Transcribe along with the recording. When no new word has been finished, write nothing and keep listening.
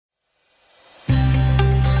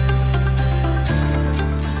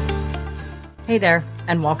Hey there,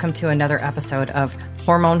 and welcome to another episode of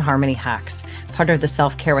Hormone Harmony Hacks, part of the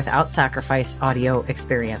Self-Care Without Sacrifice audio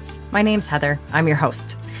experience. My name's Heather. I'm your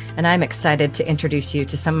host, and I'm excited to introduce you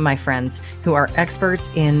to some of my friends who are experts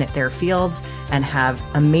in their fields and have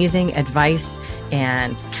amazing advice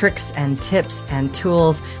and tricks and tips and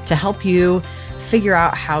tools to help you figure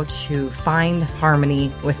out how to find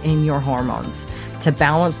harmony within your hormones, to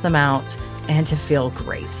balance them out, and to feel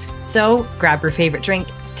great. So grab your favorite drink,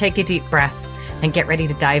 take a deep breath, and get ready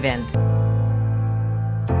to dive in.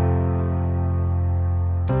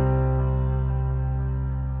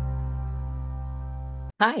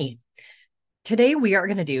 Hi. Today we are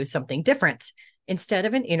going to do something different. Instead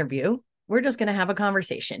of an interview, we're just going to have a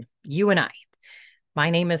conversation, you and I. My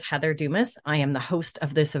name is Heather Dumas. I am the host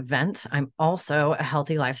of this event. I'm also a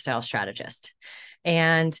healthy lifestyle strategist.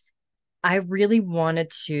 And I really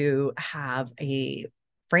wanted to have a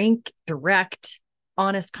frank, direct,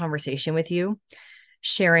 honest conversation with you,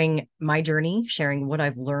 sharing my journey, sharing what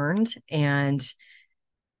I've learned and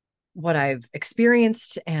what I've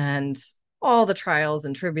experienced and all the trials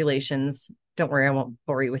and tribulations. Don't worry, I won't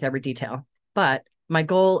bore you with every detail. But my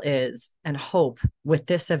goal is, and hope with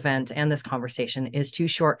this event and this conversation, is to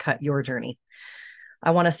shortcut your journey.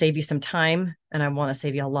 I want to save you some time, and I want to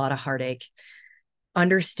save you a lot of heartache.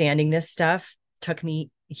 Understanding this stuff took me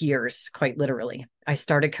years, quite literally. I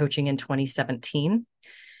started coaching in 2017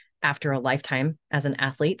 after a lifetime as an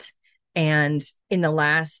athlete. And in the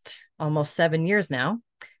last almost 7 years now,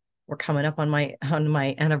 we're coming up on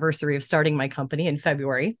my anniversary of starting my company in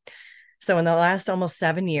February. So in the last almost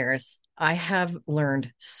 7 years, I have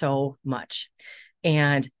learned so much.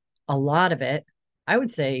 And a lot of it, I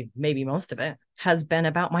would say maybe most of it, has been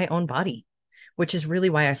about my own body, which is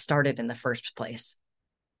really why I started in the first place.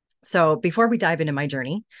 So before we dive into my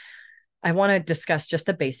journey, I want to discuss just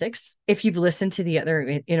the basics. If you've listened to the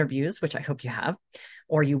other interviews, which I hope you have,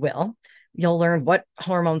 or you will, you'll learn what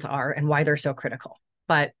hormones are and why they're so critical.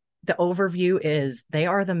 But the overview is they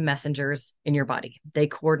are the messengers in your body. They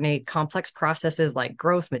coordinate complex processes like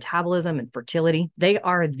growth, metabolism, and fertility. They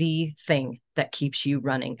are the thing that keeps you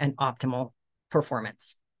running an optimal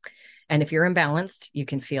performance. And if you're imbalanced, you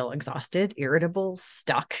can feel exhausted, irritable,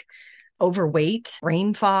 stuck, overweight,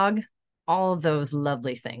 brain fog, all of those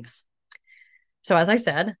lovely things. So as I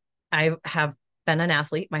said, I have been an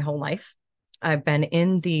athlete my whole life. I've been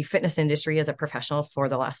in the fitness industry as a professional for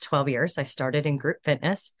the last 12 years. I started in group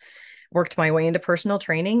fitness, worked my way into personal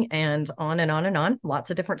training, and on and on and on, lots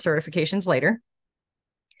of different certifications later.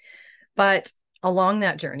 But along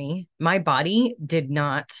that journey, my body did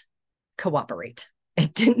not cooperate.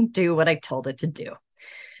 It didn't do what I told it to do.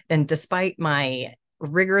 And despite my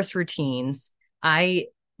rigorous routines, I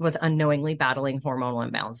was unknowingly battling hormonal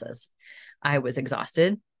imbalances. I was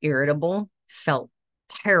exhausted, irritable, felt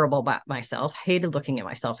terrible about myself, hated looking at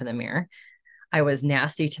myself in the mirror. I was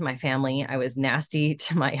nasty to my family. I was nasty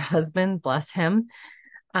to my husband, bless him.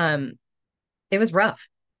 It was rough.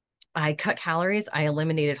 I cut calories, I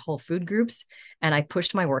eliminated whole food groups, and I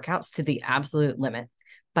pushed my workouts to the absolute limit,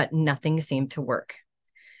 but nothing seemed to work.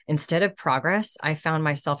 Instead of progress, I found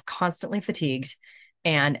myself constantly fatigued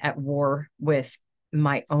and at war with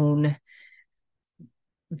my own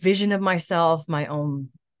vision of myself, my own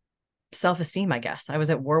self-esteem, I guess. I was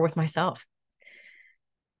at war with myself.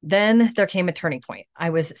 Then there came a turning point.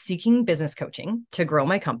 I was seeking business coaching to grow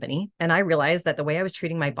my company, and I realized that the way I was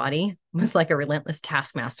treating my body was like a relentless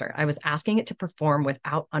taskmaster. I was asking it to perform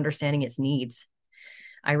without understanding its needs.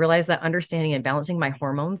 I realized that understanding and balancing my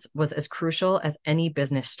hormones was as crucial as any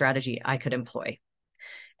business strategy I could employ.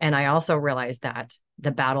 And I also realized that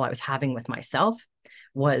the battle I was having with myself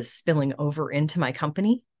was spilling over into my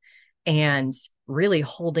company and really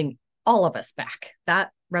holding all of us back.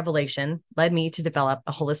 That revelation led me to develop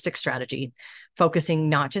a holistic strategy, focusing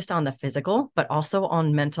not just on the physical, but also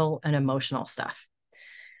on mental and emotional stuff.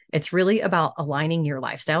 It's really about aligning your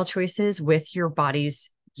lifestyle choices with your body's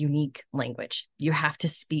unique language. You have to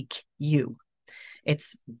speak you.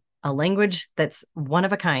 It's a language that's one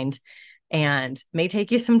of a kind and may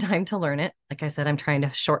take you some time to learn it. Like I said, I'm trying to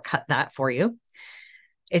shortcut that for you.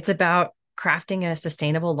 It's about crafting a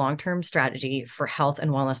sustainable long-term strategy for health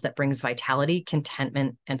and wellness that brings vitality,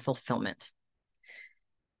 contentment, and fulfillment.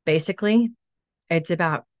 Basically, it's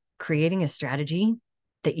about creating a strategy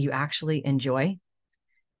that you actually enjoy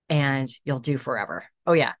and you'll do forever.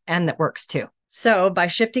 Oh yeah, and that works too. So by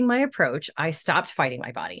shifting my approach, I stopped fighting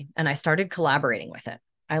my body and I started collaborating with it.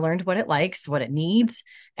 I learned what it likes, what it needs,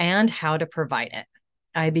 and how to provide it.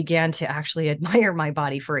 I began to actually admire my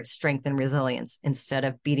body for its strength and resilience instead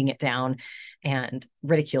of beating it down and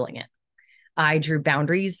ridiculing it. I drew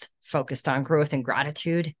boundaries, focused on growth and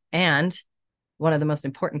gratitude, and One of the most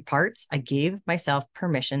important parts, I gave myself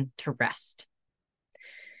permission to rest.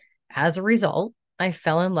 As a result, I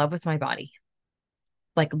fell in love with my body.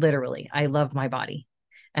 Like literally, I love my body.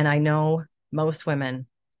 And I know most women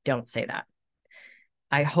don't say that.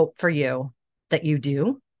 I hope for you that you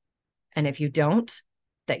do. And if you don't,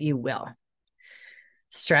 that you will.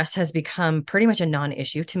 Stress has become pretty much a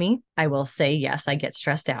non-issue to me. I will say, yes, I get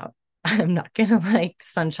stressed out. I'm not going to like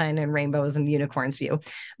sunshine and rainbows and unicorns view,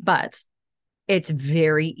 but it's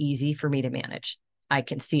very easy for me to manage. I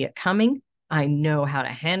can see it coming. I know how to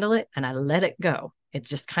handle it and I let it go. It's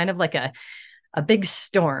just kind of like a big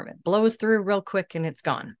storm. It blows through real quick and it's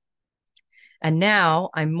gone. And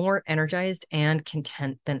now I'm more energized and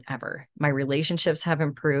content than ever. My relationships have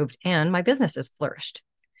improved and my business has flourished.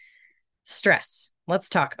 Stress. Let's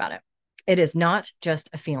talk about it. It is not just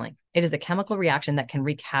a feeling. It is a chemical reaction that can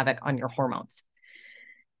wreak havoc on your hormones.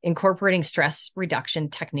 Incorporating stress reduction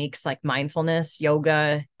techniques like mindfulness,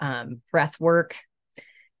 yoga, breath work,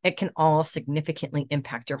 it can all significantly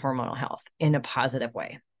impact your hormonal health in a positive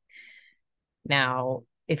way. Now,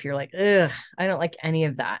 if you're like, ugh, I don't like any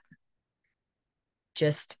of that,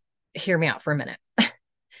 just hear me out for a minute.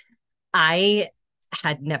 I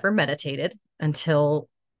had never meditated until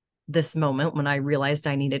this moment when I realized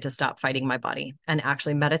I needed to stop fighting my body. And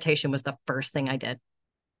actually, meditation was the first thing I did.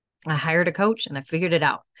 I hired a coach and I figured it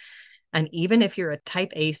out. And even if you're a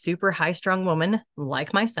type A, super high strung woman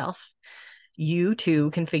like myself, you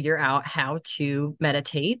too can figure out how to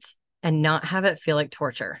meditate and not have it feel like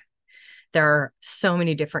torture. There are so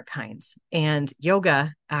many different kinds. And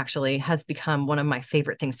yoga actually has become one of my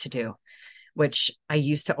favorite things to do, which I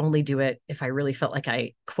used to only do it if I really felt like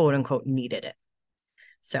I quote unquote needed it.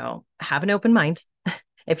 So have an open mind.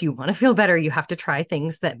 If you want to feel better, you have to try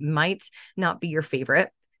things that might not be your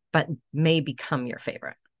favorite, but may become your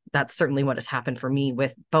favorite. That's certainly what has happened for me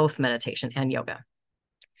with both meditation and yoga.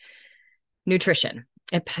 Nutrition.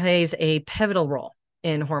 It plays a pivotal role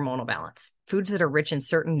in hormonal balance. Foods that are rich in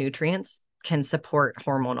certain nutrients can support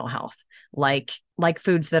hormonal health, like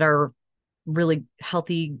foods that are really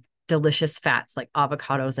healthy, delicious fats like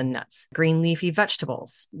avocados and nuts. Green leafy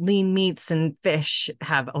vegetables, lean meats and fish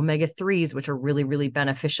have omega-3s, which are really, really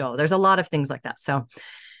beneficial. There's a lot of things like that. So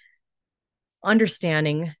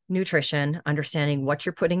understanding nutrition, understanding what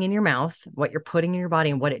you're putting in your mouth, what you're putting in your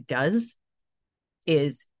body and what it does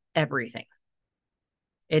is everything.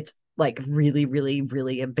 It's like really, really,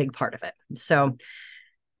 really a big part of it. So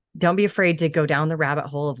don't be afraid to go down the rabbit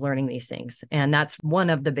hole of learning these things. And that's one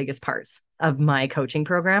of the biggest parts of my coaching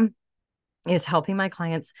program is helping my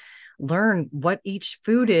clients learn what each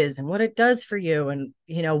food is and what it does for you and,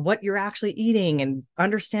 you know, what you're actually eating and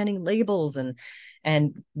understanding labels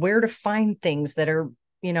and where to find things that are,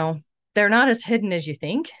 you know, they're not as hidden as you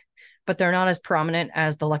think, but they're not as prominent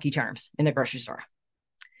as the Lucky Charms in the grocery store.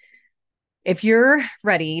 If you're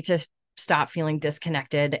ready to stop feeling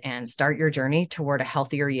disconnected and start your journey toward a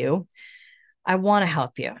healthier you, I want to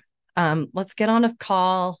help you. Let's get on a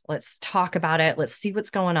call. Let's talk about it. Let's see what's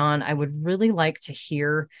going on. I would really like to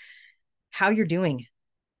hear how you're doing,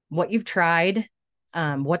 what you've tried,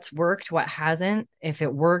 what's worked, what hasn't. If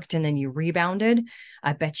it worked and then you rebounded,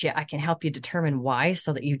 I bet you I can help you determine why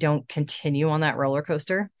so that you don't continue on that roller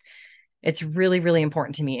coaster. It's really, really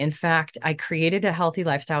important to me. In fact, I created a healthy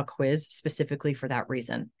lifestyle quiz specifically for that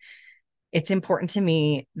reason. It's important to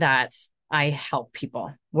me that I help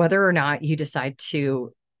people, whether or not you decide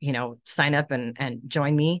to, you know, sign up and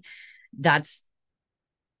join me. That's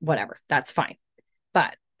whatever. That's fine.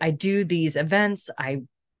 But I do these events. I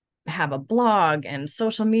have a blog and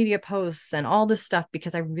social media posts and all this stuff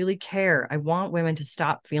because I really care. I want women to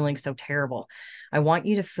stop feeling so terrible. I want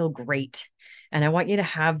you to feel great. And I want you to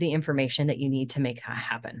have the information that you need to make that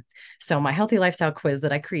happen. So my healthy lifestyle quiz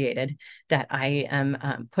that I created that I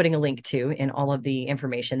am putting a link to in all of the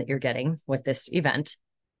information that you're getting with this event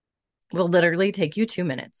will literally take you 2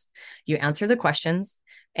 minutes. You answer the questions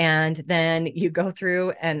and then you go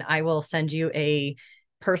through and I will send you a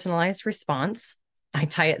personalized response. I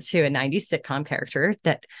tie it to a 90s sitcom character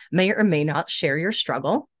that may or may not share your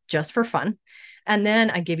struggle just for fun. And then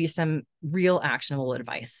I give you some real actionable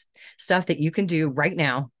advice, stuff that you can do right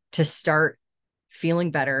now to start feeling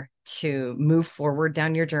better, to move forward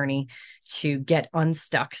down your journey, to get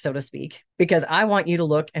unstuck, so to speak, because I want you to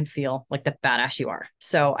look and feel like the badass you are.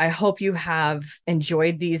 So I hope you have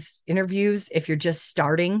enjoyed these interviews. If you're just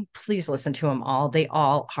starting, please listen to them all. They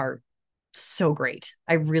all are so great.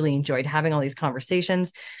 I really enjoyed having all these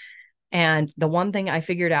conversations. And the one thing I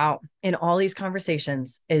figured out in all these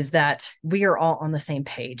conversations is that we are all on the same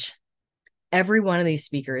page. Every one of these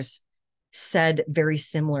speakers said very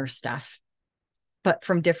similar stuff. but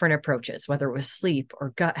from different approaches, whether it was sleep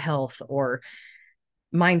or gut health or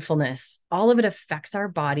mindfulness. All of it affects our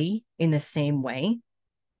body in the same way.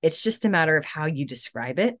 It's just a matter of how you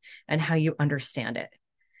describe it and how you understand it.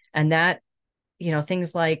 And that,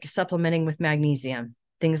 things like supplementing with magnesium,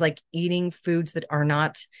 things like eating foods that are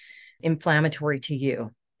not inflammatory to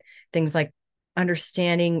you, things like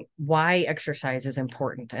understanding why exercise is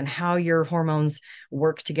important and how your hormones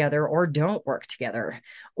work together or don't work together,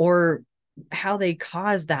 or how they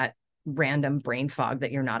cause that random brain fog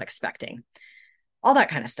that you're not expecting. All that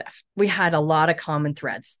kind of stuff. We had a lot of common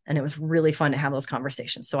threads, and it was really fun to have those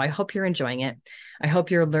conversations. So I hope you're enjoying it. I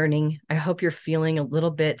hope you're learning. I hope you're feeling a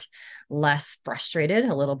little bit less frustrated,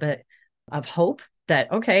 a little bit of hope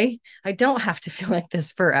that, okay, I don't have to feel like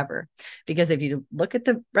this forever. Because if you look at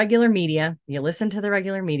the regular media, you listen to the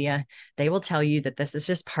regular media, they will tell you that this is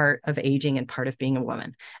just part of aging and part of being a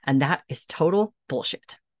woman. And that is total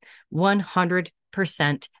bullshit. 100%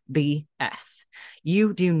 BS.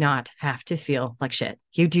 You do not have to feel like shit.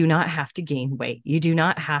 You do not have to gain weight. You do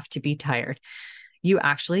not have to be tired. You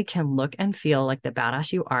actually can look and feel like the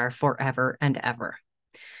badass you are forever and ever.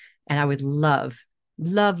 And I would love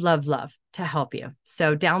to help you.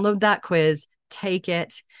 So download that quiz, take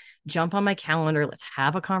it, jump on my calendar. Let's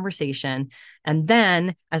have a conversation. And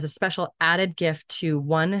then as a special added gift to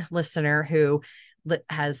one listener who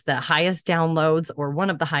has the highest downloads, or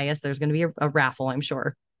one of the highest, there's going to be a raffle, I'm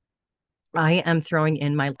sure. I am throwing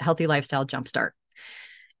in my Healthy Lifestyle Jumpstart.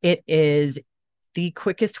 It is the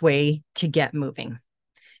quickest way to get moving.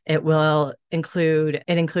 It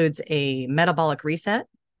includes a metabolic reset.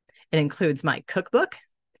 It includes my cookbook,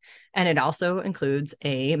 and it also includes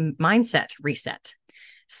a mindset reset.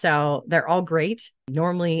 So they're all great.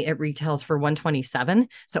 Normally it retails for $127.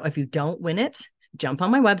 So if you don't win it, jump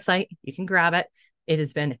on my website. You can grab it. It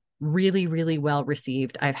has been really, really well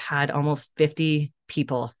received. I've had almost 50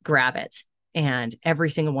 people grab it, and every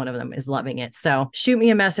single one of them is loving it. So shoot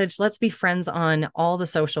me a message. Let's be friends on all the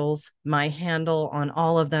socials. My handle on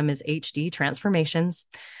all of them is HD Transformations,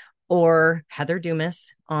 or Heather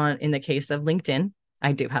Dumas in the case of LinkedIn.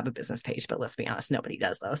 I do have a business page, but let's be honest, nobody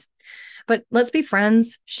does those. But let's be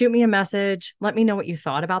friends. Shoot me a message. Let me know what you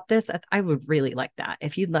thought about this. I would really like that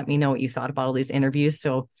if you'd let me know what you thought about all these interviews,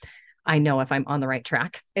 so I know if I'm on the right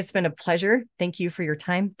track. It's been a pleasure. Thank you for your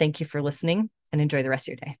time. Thank you for listening, and enjoy the rest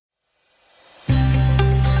of your day.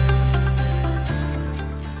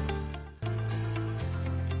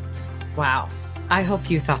 Wow. I hope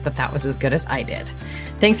you thought that was as good as I did.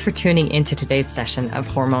 Thanks for tuning into today's session of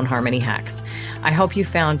Hormone Harmony Hacks. I hope you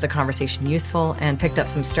found the conversation useful and picked up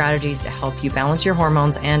some strategies to help you balance your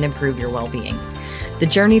hormones and improve your well-being. The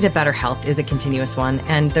journey to better health is a continuous one,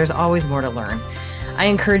 and there's always more to learn. I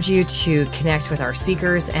encourage you to connect with our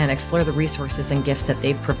speakers and explore the resources and gifts that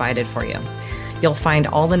they've provided for you. You'll find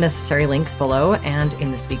all the necessary links below and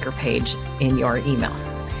in the speaker page in your email.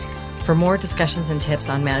 For more discussions and tips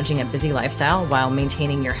on managing a busy lifestyle while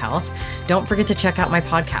maintaining your health, don't forget to check out my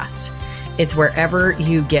podcast. It's wherever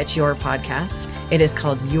you get your podcast. It is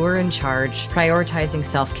called You're in Charge, Prioritizing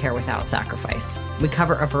Self-Care Without Sacrifice. We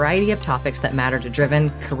cover a variety of topics that matter to driven,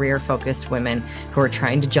 career-focused women who are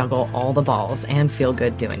trying to juggle all the balls and feel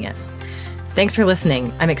good doing it. Thanks for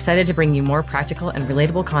listening. I'm excited to bring you more practical and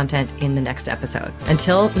relatable content in the next episode.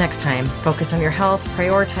 Until next time, focus on your health,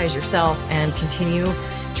 prioritize yourself, and continue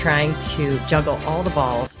trying to juggle all the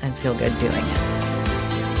balls and feel good doing it.